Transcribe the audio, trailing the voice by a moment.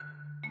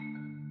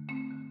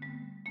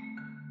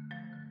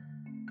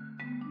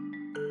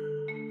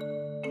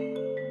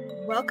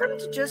Welcome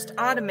to Just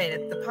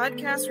Automated, the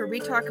podcast where we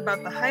talk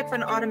about the hype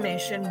on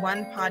automation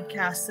one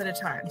podcast at a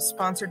time,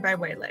 sponsored by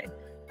Waylay.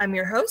 I'm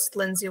your host,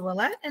 Lindsay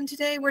Willett, and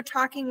today we're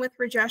talking with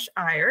Rajesh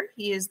Iyer.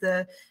 He is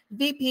the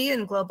VP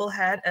and Global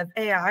Head of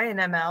AI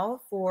and ML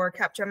for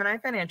Capgemini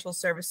Financial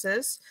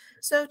Services.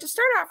 So to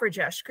start off,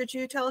 Rajesh, could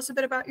you tell us a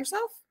bit about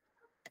yourself?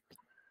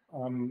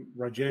 I'm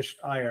Rajesh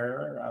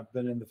Iyer. I've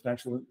been in the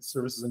financial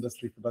services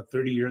industry for about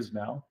 30 years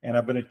now, and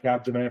I've been at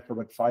Capgemini for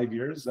about 5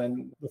 years.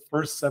 And the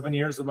first 7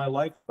 years of my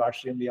life,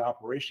 actually in the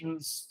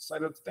operations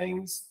side of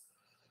things,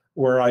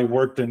 where I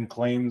worked in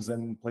claims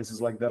and places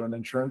like that on the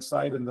insurance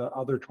side. And the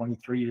other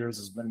 23 years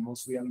has been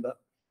mostly on the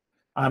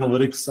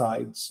analytics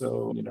side.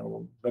 So,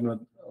 been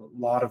with a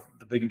lot of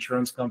the big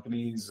insurance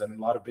companies and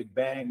a lot of big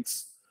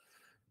banks,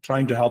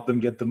 trying to help them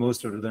get the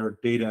most out of their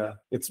data.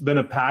 It's been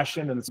a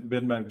passion and it's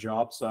been my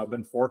job. So I've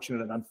been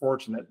fortunate and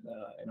unfortunate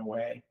in a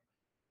way.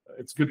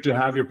 It's good to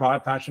have your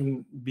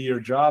passion be your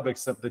job,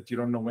 except that you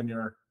don't know when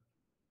your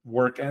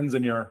work ends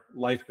and your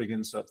life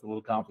begins. So it's a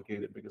little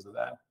complicated because of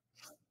that.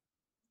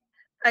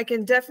 I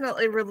can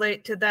definitely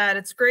relate to that.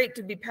 It's great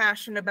to be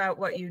passionate about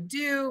what you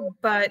do,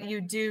 but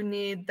you do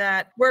need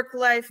that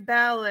work-life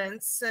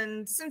balance.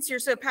 And since you're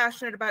so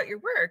passionate about your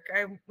work,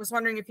 I was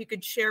wondering if you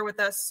could share with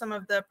us some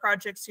of the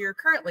projects you're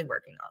currently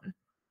working on.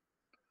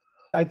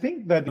 I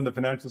think that in the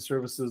financial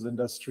services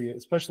industry,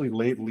 especially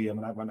lately,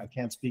 I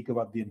can't speak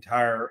about the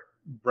entire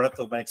breadth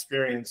of my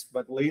experience,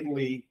 but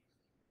lately,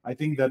 I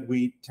think that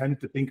we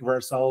tend to think of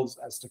ourselves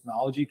as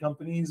technology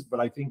companies, but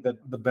I think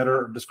that the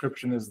better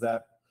description is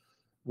that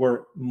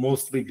we're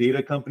mostly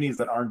data companies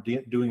that aren't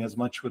doing as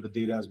much with the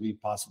data as we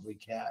possibly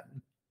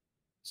can.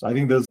 So I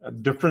think there's a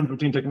difference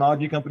between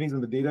technology companies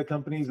and the data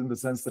companies in the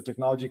sense that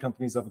technology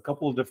companies have a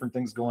couple of different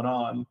things going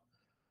on.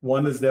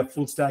 One is they have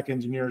full stack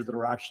engineers that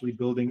are actually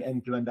building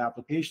end-to-end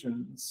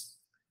applications.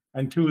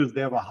 And two is they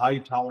have a high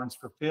tolerance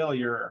for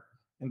failure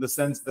in the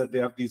sense that they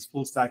have these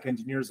full stack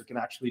engineers that can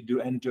actually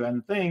do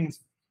end-to-end things.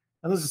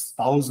 And there's just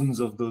thousands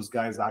of those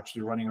guys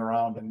actually running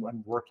around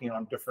and working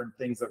on different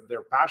things that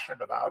they're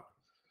passionate about.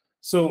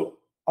 So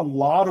a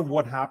lot of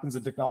what happens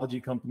in technology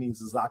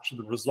companies is actually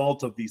the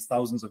result of these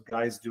thousands of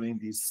guys doing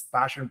these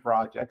passion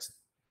projects.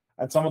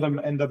 And some of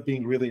them end up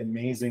being really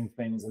amazing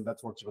things. And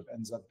that's what sort of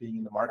ends up being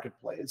in the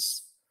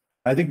marketplace.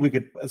 I think we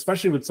could,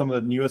 especially with some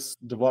of the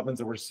newest developments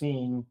that we're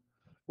seeing,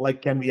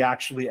 like can we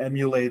actually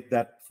emulate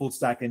that full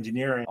stack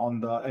engineering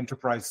on the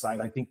enterprise side?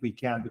 I think we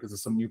can because of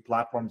some new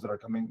platforms that are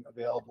coming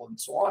available and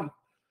so on.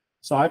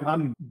 So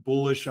I'm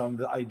bullish on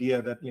the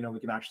idea that, we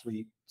can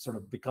actually sort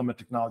of become a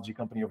technology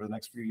company over the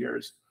next few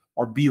years,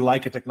 or be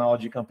like a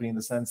technology company in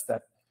the sense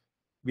that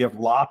we have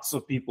lots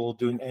of people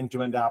doing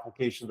end-to-end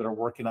applications that are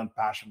working on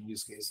passion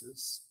use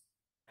cases.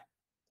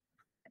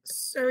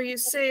 So you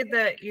say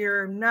that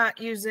you're not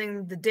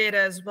using the data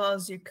as well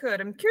as you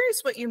could. I'm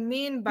curious what you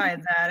mean by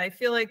that. I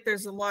feel like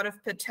there's a lot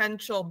of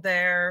potential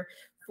there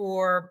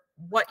for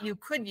what you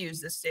could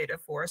use this data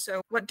for.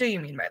 So what do you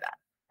mean by that?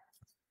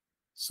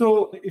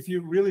 So if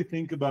you really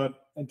think about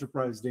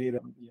enterprise data,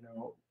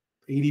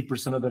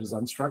 80% of that is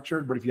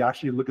unstructured. But if you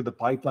actually look at the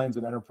pipelines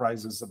in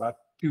enterprises, about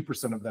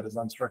 2% of that is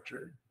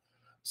unstructured.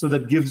 So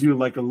that gives you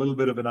like a little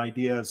bit of an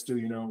idea as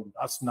to,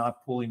 us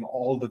not pulling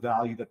all the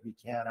value that we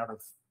can out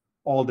of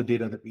all the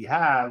data that we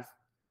have.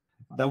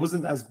 That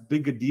wasn't as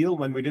big a deal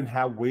when we didn't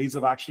have ways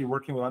of actually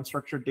working with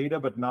unstructured data.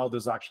 But now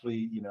there's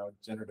actually,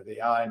 generative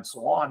AI and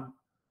so on.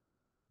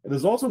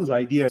 There's also this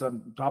idea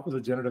on top of the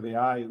generative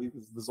AI,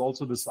 there's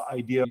also this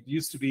idea, it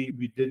used to be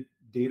we did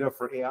data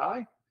for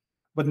AI,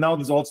 but now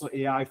there's also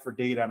AI for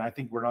data. And I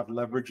think we're not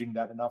leveraging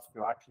that enough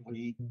to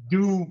actually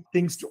do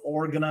things to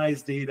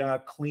organize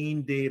data,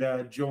 clean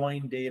data,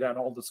 join data, and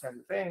all those kinds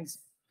of things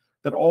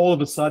that all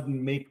of a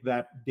sudden make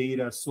that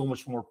data so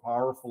much more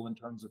powerful in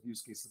terms of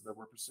use cases that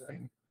we're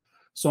pursuing.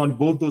 So on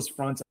both those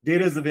fronts,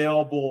 data is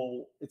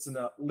available, it's in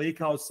a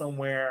lakehouse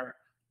somewhere,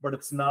 but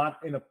it's not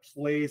in a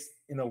place,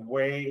 in a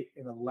way,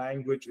 in a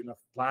language, in a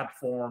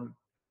platform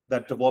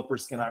that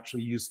developers can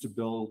actually use to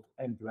build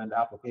end-to-end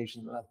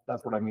applications.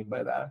 That's what I mean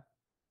by that.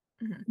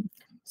 Mm-hmm.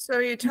 So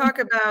you talk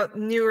about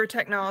newer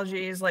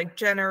technologies like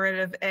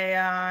generative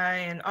AI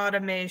and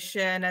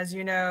automation. As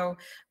you know,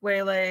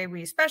 Waylay,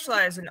 we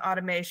specialize in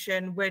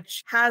automation,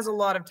 which has a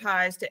lot of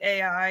ties to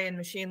AI and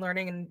machine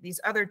learning and these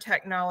other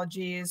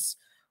technologies.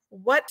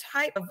 What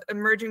type of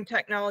emerging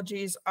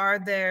technologies are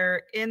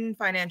there in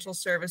financial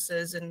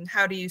services and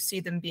how do you see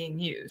them being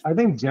used? I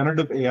think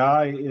generative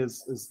AI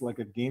is like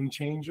a game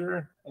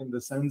changer in the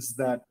sense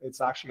that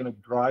it's actually going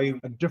to drive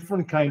a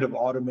different kind of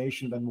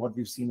automation than what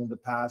we've seen in the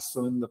past.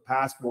 So in the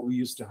past, what we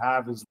used to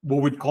have is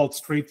what we'd call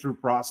straight-through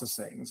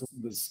processing. So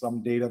there's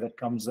some data that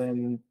comes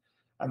in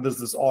and there's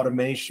this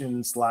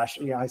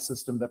automation/AI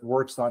system that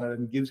works on it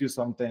and gives you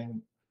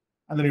something.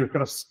 And then you're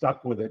kind of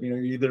stuck with it. You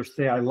either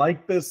say, I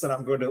like this and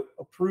I'm going to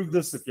approve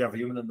this if you have a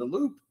human in the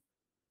loop.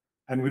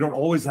 And we don't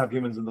always have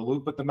humans in the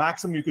loop, but the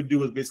maximum you could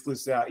do is basically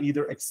say, I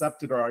either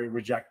accept it or I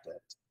reject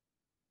it.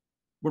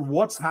 But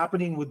what's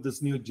happening with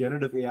this new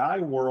generative AI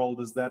world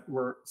is that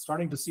we're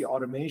starting to see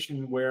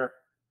automation where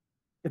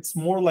it's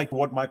more like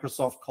what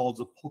Microsoft calls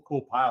a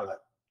co-pilot.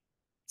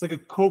 It's like a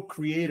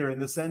co-creator in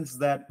the sense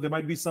that there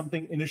might be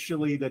something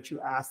initially that you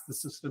ask the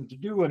system to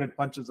do and it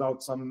punches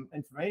out some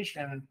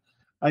information.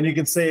 And you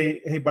can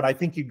say, hey, but I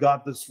think you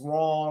got this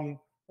wrong,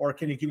 or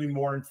can you give me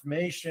more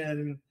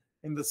information?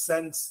 In the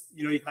sense,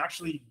 you can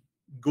actually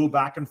go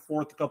back and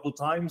forth a couple of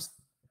times.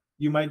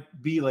 You might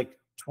be like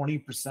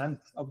 20%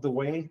 of the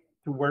way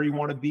to where you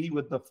want to be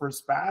with the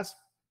first pass,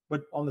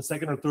 but on the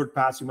second or third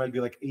pass, you might be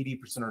like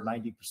 80% or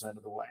 90%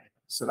 of the way.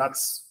 So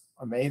that's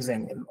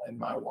amazing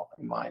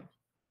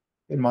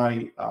in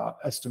my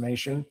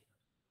estimation.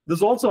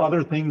 There's also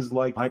other things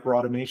like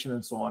hyperautomation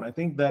and so on. I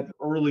think that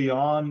early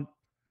on,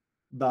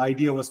 the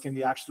idea was, can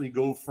we actually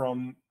go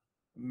from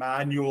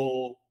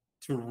manual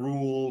to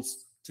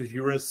rules to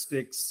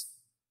heuristics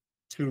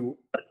to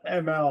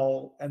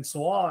ML and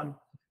so on?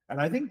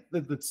 And I think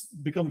that it's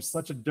become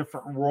such a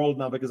different world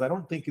now, because I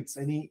don't think it's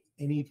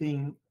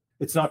anything,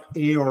 it's not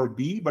A or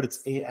B, but it's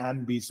A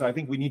and B. So I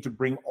think we need to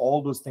bring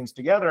all those things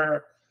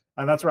together.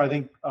 And that's where I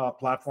think a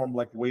platform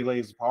like Waylay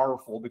is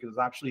powerful, because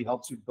it actually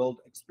helps you build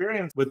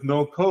experience with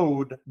no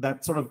code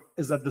that sort of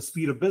is at the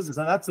speed of business.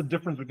 And that's the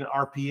difference between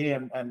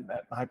RPA and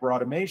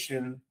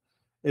hyperautomation.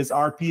 Is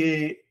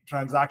RPA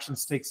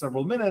transactions take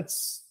several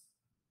minutes,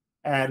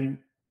 and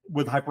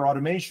with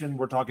hyperautomation,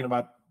 we're talking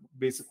about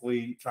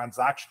basically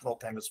transactional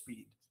kind of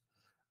speed.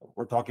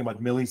 We're talking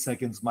about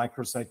milliseconds,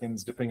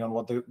 microseconds, depending on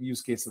what the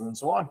use cases and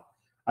so on.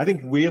 I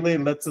think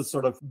Waylay lets us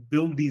sort of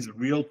build these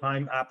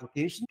real-time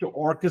applications to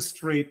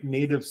orchestrate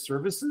native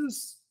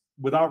services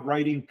without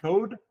writing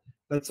code.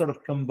 That sort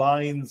of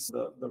combines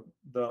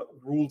the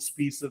rules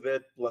piece of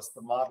it, plus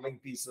the modeling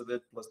piece of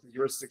it, plus the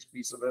heuristics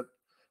piece of it,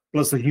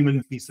 plus the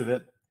human piece of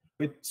it.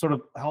 It sort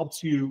of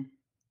helps you.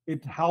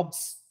 It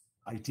helps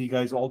IT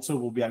guys also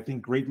will be, I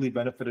think, greatly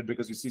benefited,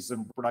 because you see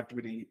some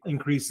productivity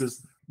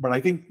increases. But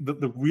I think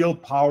the real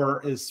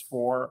power is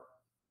for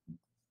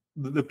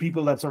the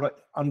people that sort of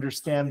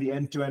understand the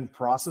end-to-end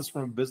process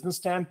from a business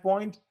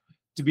standpoint,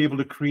 to be able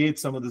to create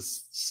some of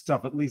this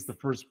stuff, at least the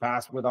first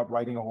pass, without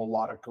writing a whole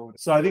lot of code.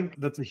 So I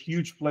think that's a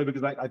huge play,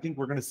 because I think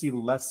we're going to see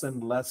less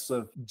and less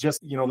of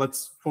just,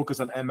 let's focus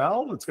on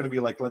ML. It's going to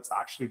be like, let's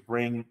actually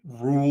bring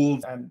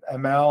rules and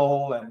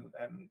ML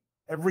and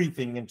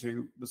everything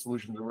into the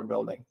solutions that we're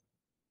building.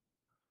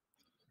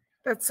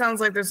 That sounds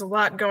like there's a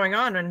lot going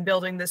on in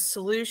building this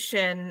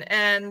solution.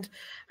 And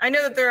I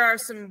know that there are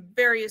some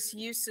various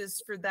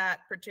uses for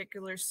that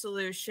particular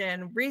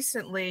solution.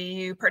 Recently,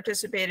 you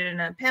participated in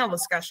a panel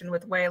discussion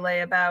with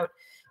Waylay about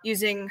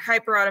using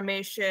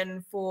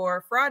hyperautomation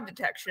for fraud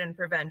detection and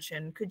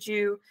prevention. Could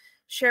you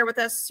share with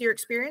us your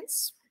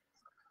experience?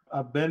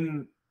 I've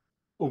been,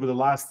 over the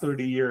last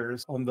 30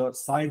 years, on the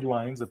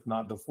sidelines, if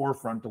not the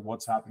forefront, of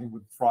what's happening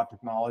with fraud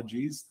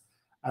technologies.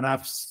 And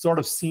I've sort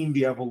of seen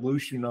the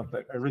evolution of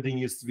it. Everything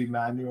used to be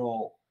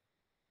manual.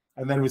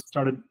 And then we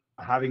started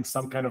having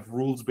some kind of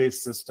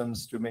rules-based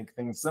systems to make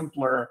things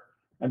simpler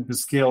and to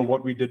scale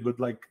what we did with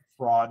like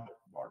fraud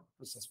or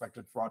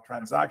suspected fraud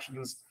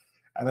transactions.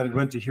 And then it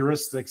went to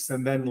heuristics.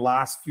 And then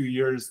last few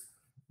years,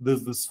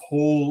 there's this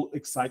whole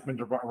excitement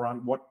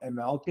around what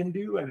ML can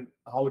do and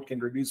how it can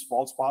reduce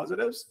false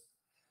positives.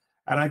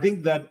 And I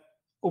think that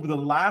over the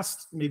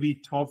last maybe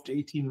 12 to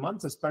 18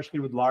 months,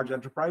 especially with large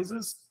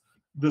enterprises,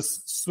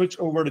 this switch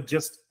over to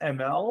just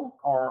ML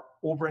or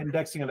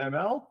over-indexing on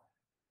ML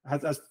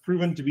has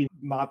proven to be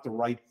not the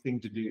right thing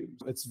to do.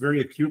 It's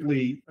very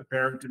acutely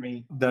apparent to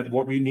me that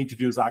what we need to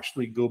do is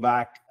actually go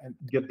back and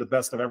get the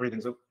best of everything.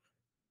 So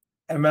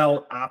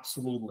ML,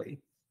 absolutely.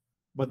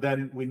 But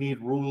then we need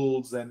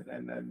rules and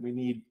we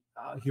need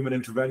human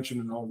intervention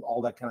and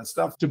all that kind of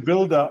stuff to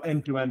build an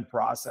end-to-end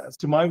process.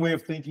 To my way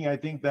of thinking, I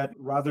think that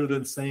rather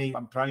than saying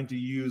I'm trying to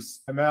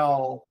use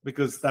ML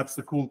because that's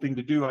the cool thing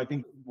to do, I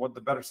think what the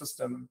better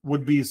system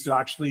would be is to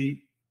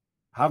actually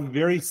have a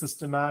very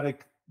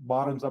systematic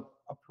bottoms-up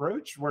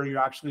approach where you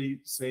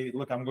actually say,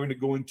 look, I'm going to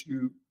go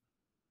into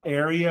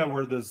area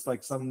where there's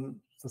like some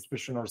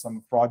suspicion or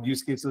some fraud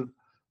use cases,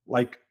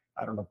 like,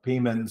 I don't know,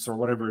 payments or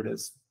whatever it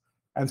is.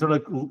 And sort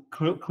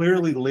of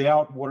clearly lay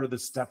out what are the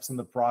steps in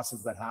the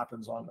process that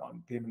happens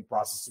on payment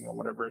processing or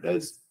whatever it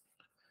is.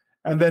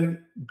 And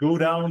then go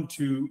down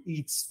to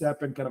each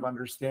step and kind of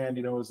understand,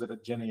 is it a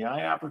Gen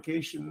AI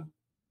application?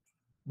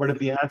 But if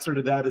the answer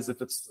to that is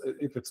if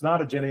it's not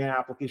a Gen AI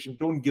application,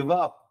 don't give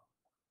up.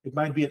 It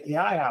might be an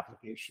AI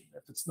application.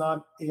 If it's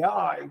not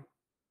AI,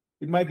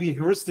 it might be a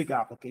heuristic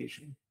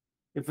application.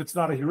 If it's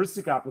not a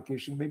heuristic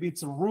application, maybe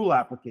it's a rule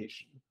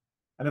application.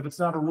 And if it's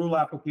not a rule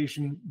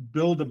application,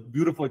 build a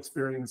beautiful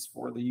experience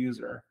for the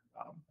user.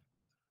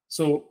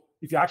 So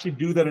if you actually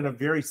do that in a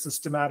very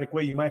systematic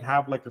way, you might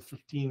have like a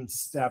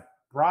 15-step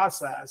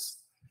process,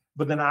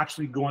 but then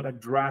actually go and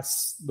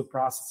address the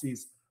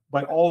processes.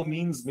 By all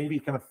means, maybe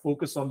kind of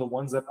focus on the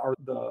ones that are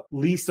the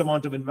least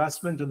amount of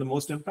investment and the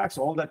most impact.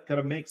 So all that kind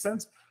of makes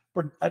sense.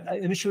 But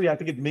initially, I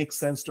think it makes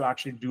sense to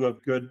actually do a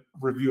good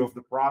review of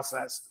the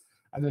process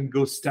and then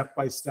go step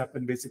by step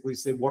and basically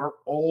say, what are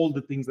all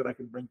the things that I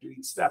can bring to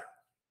each step?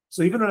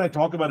 So even when I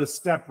talk about a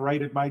step,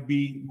 right, it might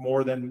be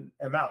more than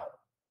ML.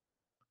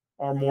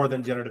 or more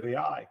than generative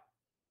AI.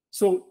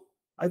 So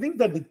I think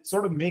that it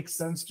sort of makes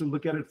sense to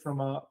look at it from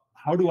a,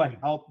 how do I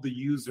help the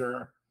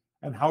user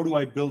and how do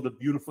I build a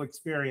beautiful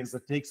experience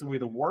that takes away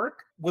the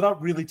work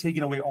without really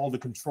taking away all the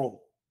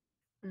control,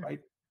 right?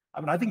 I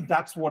mean, I think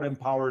that's what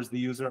empowers the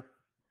user.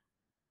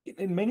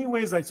 In many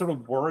ways, I sort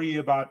of worry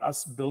about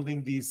us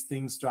building these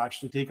things to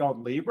actually take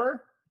out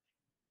labor.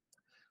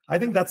 I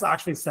think that's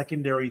actually a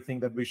secondary thing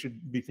that we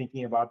should be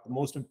thinking about. The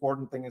most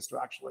important thing is to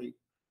actually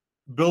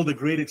build a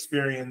great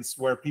experience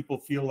where people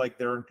feel like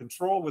they're in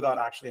control without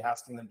actually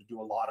asking them to do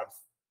a lot of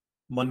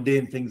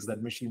mundane things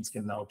that machines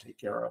can now take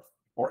care of,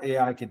 or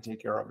AI can take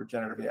care of, or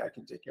generative AI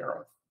can take care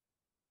of.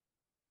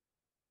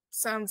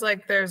 Sounds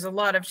like there's a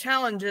lot of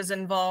challenges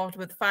involved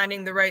with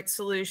finding the right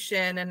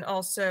solution, and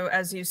also,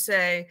 as you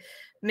say,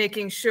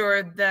 making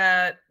sure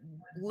that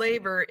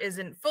labor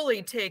isn't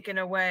fully taken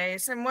away.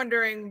 So I'm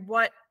wondering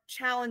what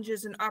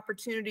challenges and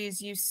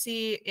opportunities you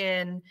see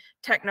in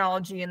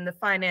technology in the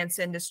finance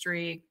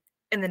industry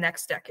in the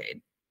next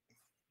decade.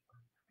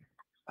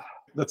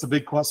 That's a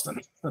big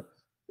question.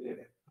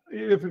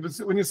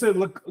 When you say,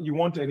 look, you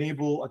want to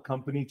enable a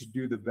company to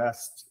do the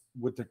best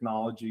with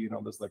technology,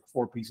 there's like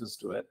 4 pieces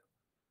to it.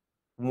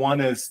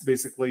 One is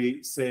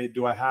basically say,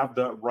 do I have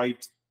the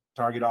right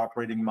target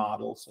operating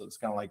model? So it's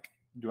kind of like,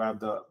 do I have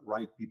the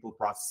right people,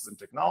 processes, and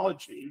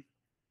technology?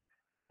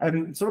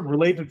 And sort of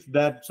related to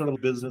that, sort of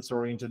business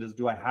oriented, is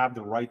do I have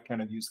the right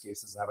kind of use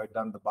cases? Have I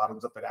done the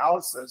bottoms up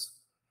analysis?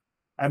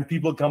 And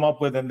people come up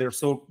with, and they're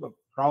so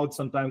proud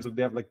sometimes if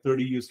they have like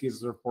 30 use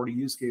cases or 40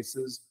 use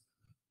cases.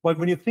 But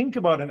when you think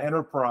about an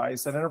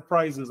enterprise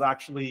is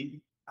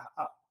actually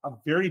a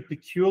very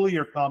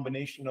peculiar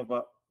combination of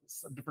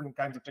different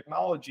kinds of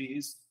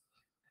technologies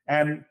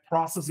and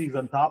processes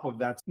on top of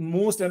that.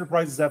 Most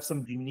enterprises have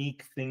some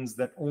unique things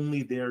that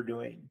only they're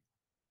doing,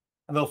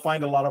 and they'll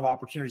find a lot of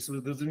opportunities. So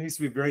there needs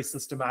to be a very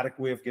systematic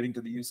way of getting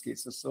to the use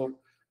cases. So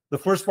the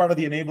first part of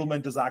the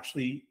enablement is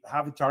actually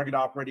have a target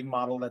operating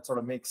model that sort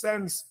of makes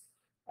sense.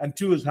 And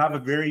 2 is have a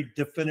very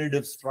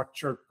definitive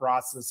structured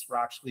process for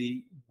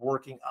actually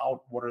working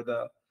out what are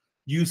the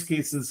use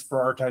cases,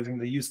 prioritizing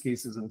the use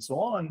cases, and so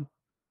on.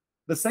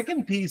 The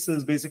second piece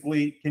is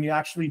basically, can you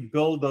actually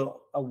build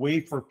a way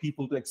for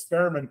people to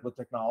experiment with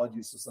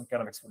technology, so some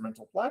kind of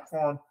experimental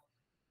platform?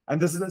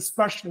 And this is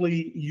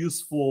especially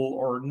useful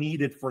or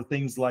needed for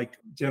things like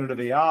generative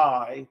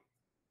AI.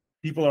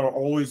 People are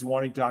always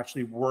wanting to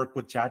actually work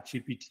with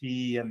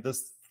ChatGPT and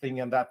this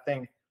thing and that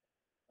thing.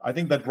 I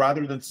think that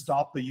rather than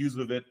stop the use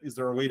of it, is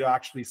there a way to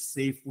actually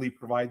safely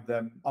provide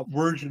them a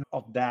version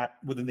of that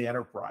within the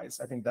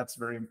enterprise? I think that's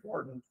very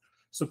important,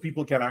 so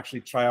people can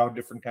actually try out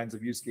different kinds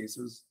of use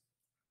cases.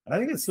 And I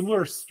think a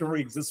similar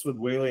story exists with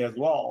Waylay as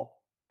well.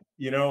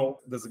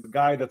 There's a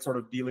guy that's sort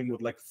of dealing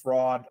with like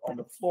fraud on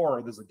the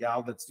floor. There's a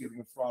gal that's dealing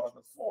with fraud on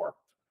the floor.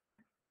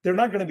 They're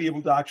not going to be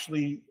able to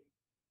actually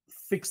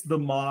fix the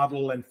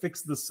model and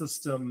fix the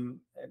system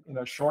in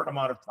a short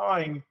amount of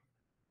time,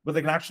 but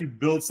they can actually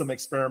build some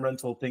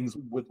experimental things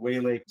with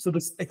Waylay. So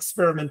this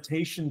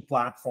experimentation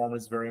platform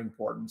is very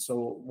important.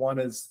 So one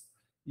is,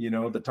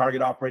 the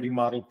target operating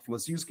model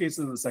plus use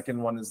cases. The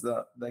second one is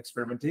the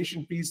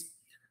experimentation piece.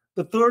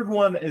 The third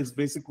one is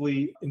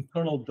basically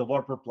internal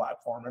developer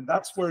platform. And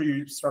that's where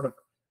you sort of,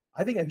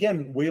 I think,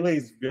 again, Waylay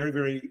is very,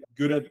 very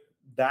good at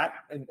that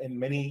in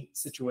many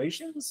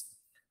situations,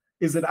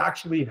 is it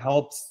actually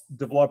helps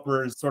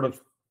developers sort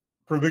of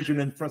provision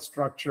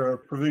infrastructure,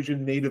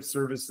 provision native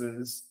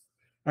services,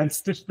 and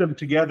stitch them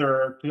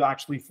together to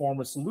actually form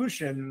a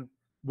solution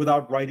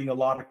without writing a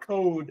lot of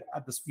code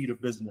at the speed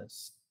of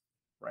business,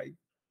 right?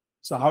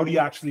 So how do you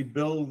actually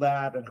build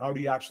that, and how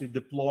do you actually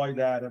deploy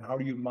that, and how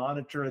do you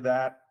monitor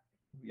that?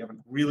 We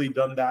haven't really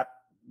done that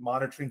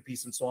monitoring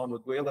piece and so on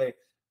with Waylay,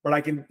 but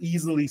I can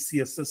easily see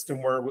a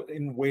system where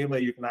in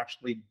Waylay you can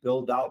actually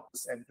build out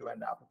this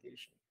end-to-end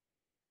application,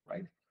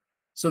 right?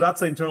 So that's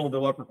the internal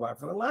developer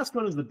platform. The last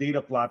one is the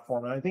data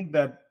platform, and I think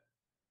that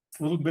it's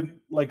a little bit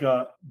like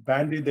a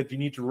Band-Aid that you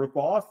need to rip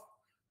off.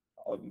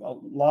 A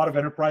lot of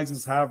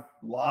enterprises have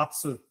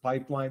lots of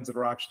pipelines that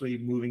are actually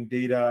moving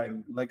data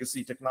and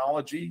legacy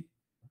technologies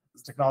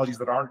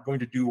that aren't going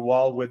to do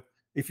well with,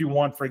 if you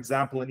want, for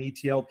example, in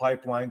ETL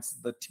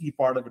pipelines, the T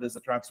part of it is a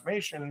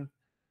transformation.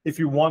 If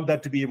you want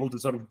that to be able to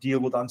sort of deal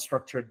with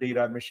unstructured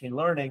data and machine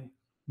learning,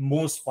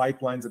 most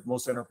pipelines at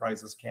most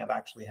enterprises can't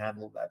actually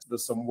handle that.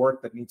 There's some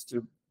work that needs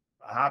to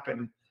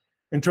happen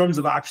in terms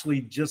of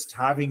actually just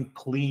having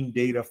clean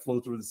data flow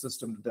through the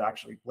system to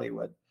actually play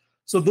with.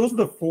 So those are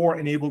the 4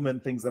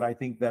 enablement things that I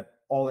think that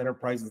all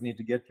enterprises need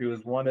to get to.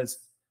 Is one is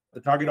the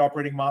target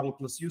operating model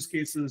plus use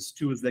cases,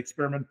 2 is the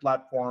experiment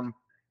platform,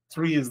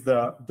 3 is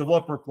the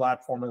developer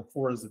platform, and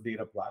 4 is the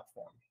data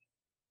platform.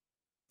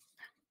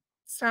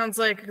 Sounds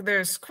like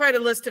there's quite a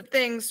list of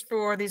things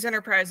for these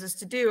enterprises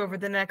to do over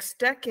the next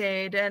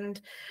decade. And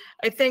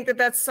I think that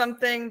that's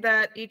something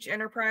that each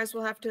enterprise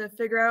will have to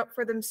figure out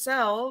for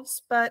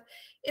themselves. But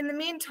in the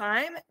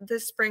meantime,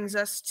 this brings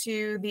us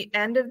to the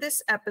end of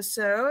this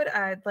episode.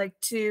 I'd like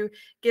to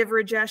give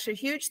Rajesh a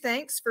huge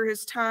thanks for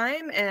his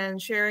time and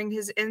sharing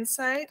his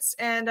insights.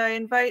 And I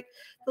invite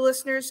the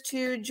listeners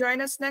to join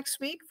us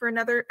next week for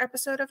another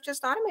episode of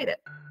Just Automate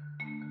It.